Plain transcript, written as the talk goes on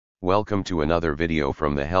Welcome to another video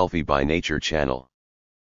from the Healthy by Nature channel.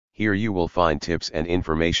 Here you will find tips and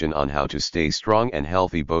information on how to stay strong and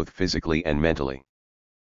healthy both physically and mentally.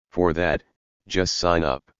 For that, just sign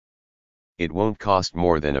up. It won't cost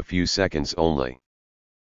more than a few seconds only.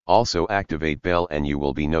 Also activate bell and you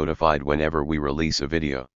will be notified whenever we release a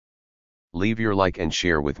video. Leave your like and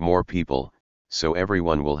share with more people, so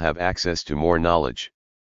everyone will have access to more knowledge.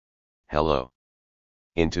 Hello.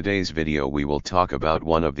 In today's video we will talk about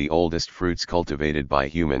one of the oldest fruits cultivated by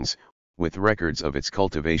humans, with records of its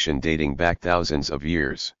cultivation dating back thousands of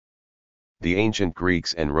years. The ancient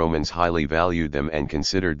Greeks and Romans highly valued them and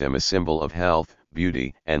considered them a symbol of health,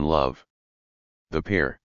 beauty, and love. The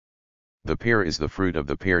pear. The pear is the fruit of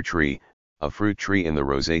the pear tree, a fruit tree in the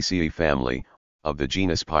Rosaceae family, of the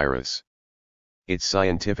genus Pyrus. Its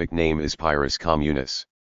scientific name is Pyrus communis.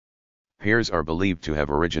 Pears are believed to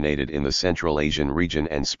have originated in the Central Asian region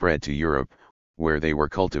and spread to Europe, where they were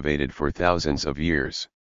cultivated for thousands of years.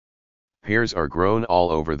 Pears are grown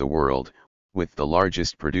all over the world, with the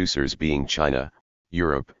largest producers being China,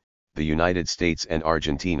 Europe, the United States and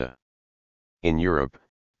Argentina. In Europe,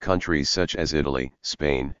 countries such as Italy,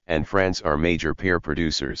 Spain, and France are major pear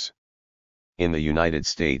producers. In the United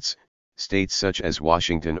States, states such as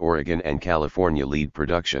Washington, Oregon, and California lead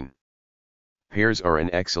production. Pears are an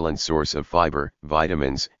excellent source of fiber,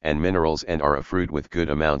 vitamins, and minerals and are a fruit with good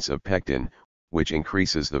amounts of pectin, which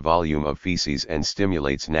increases the volume of feces and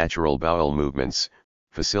stimulates natural bowel movements,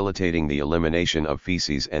 facilitating the elimination of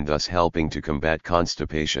feces and thus helping to combat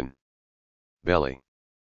constipation. Belly.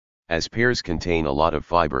 As pears contain a lot of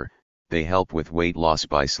fiber, they help with weight loss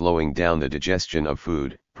by slowing down the digestion of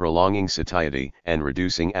food, prolonging satiety, and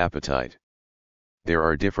reducing appetite. There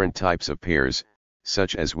are different types of pears,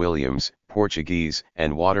 such as Williams, Portuguese,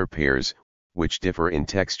 and water pears, which differ in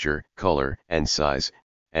texture, color, and size,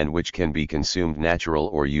 and which can be consumed natural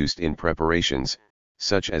or used in preparations,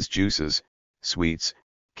 such as juices, sweets,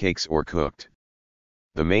 cakes or cooked.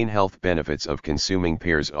 The main health benefits of consuming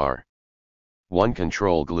pears are: 1.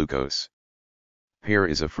 Control glucose. Pear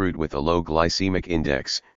is a fruit with a low glycemic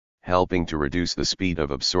index, helping to reduce the speed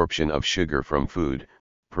of absorption of sugar from food,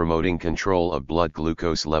 promoting control of blood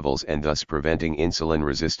glucose levels and thus preventing insulin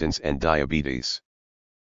resistance and diabetes.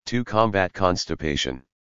 2. Combat constipation.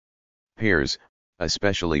 Pears,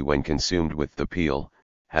 especially when consumed with the peel,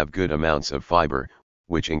 have good amounts of fiber,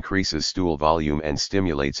 which increases stool volume and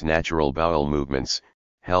stimulates natural bowel movements,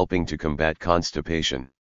 helping to combat constipation.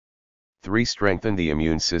 3. Strengthen the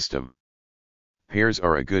immune system. Pears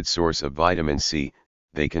are a good source of vitamin C.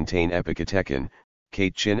 They contain epicatechin,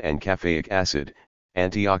 catechin and caffeic acid,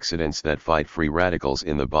 antioxidants that fight free radicals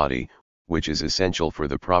in the body, which is essential for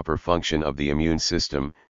the proper function of the immune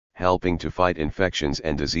system, helping to fight infections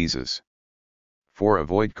and diseases. 4.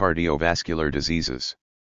 Avoid cardiovascular diseases.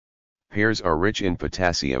 Pears are rich in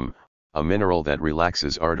potassium, a mineral that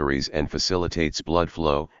relaxes arteries and facilitates blood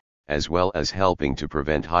flow, as well as helping to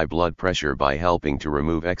prevent high blood pressure by helping to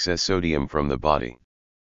remove excess sodium from the body.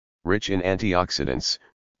 Rich in antioxidants,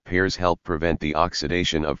 pears help prevent the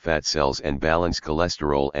oxidation of fat cells and balance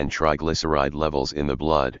cholesterol and triglyceride levels in the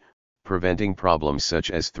blood, preventing problems such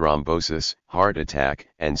as thrombosis, heart attack,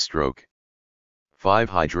 and stroke. 5.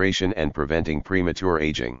 Hydration and preventing premature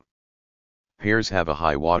aging. Pears have a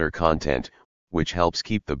high water content, which helps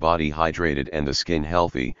keep the body hydrated and the skin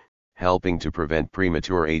healthy, helping to prevent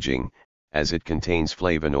premature aging, as it contains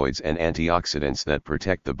flavonoids and antioxidants that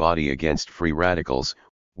protect the body against free radicals,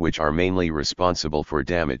 which are mainly responsible for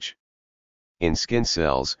damage in skin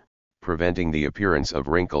cells, preventing the appearance of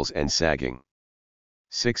wrinkles and sagging.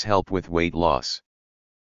 6. Help with weight loss.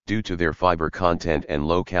 Due to their fiber content and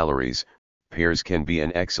low calories, pears can be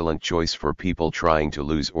an excellent choice for people trying to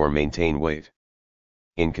lose or maintain weight.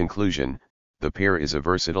 In conclusion, the pear is a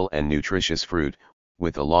versatile and nutritious fruit,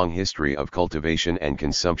 with a long history of cultivation and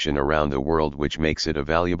consumption around the world, which makes it a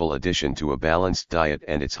valuable addition to a balanced diet,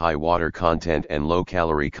 and its high water content and low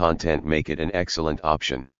calorie content make it an excellent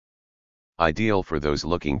option. Ideal for those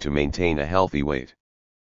looking to maintain a healthy weight.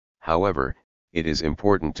 However, it is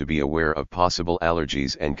important to be aware of possible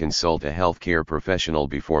allergies and consult a healthcare professional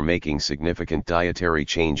before making significant dietary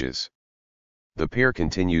changes. The pear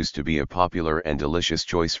continues to be a popular and delicious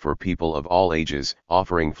choice for people of all ages,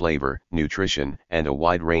 offering flavor, nutrition, and a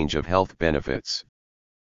wide range of health benefits.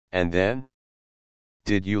 And then?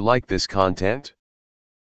 Did you like this content?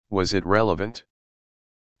 Was it relevant?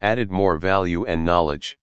 Added more value and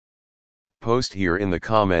knowledge? Post here in the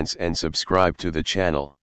comments and subscribe to the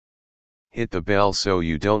channel. Hit the bell so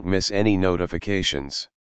you don't miss any notifications.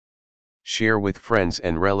 Share with friends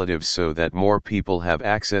and relatives so that more people have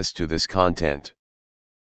access to this content.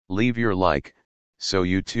 Leave your like, so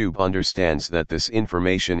YouTube understands that this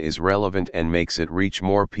information is relevant and makes it reach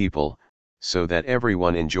more people, so that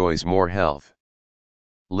everyone enjoys more health.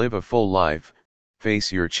 Live a full life,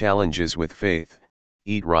 face your challenges with faith,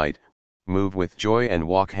 eat right, move with joy and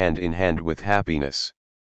walk hand in hand with happiness.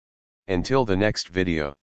 Until the next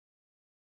video.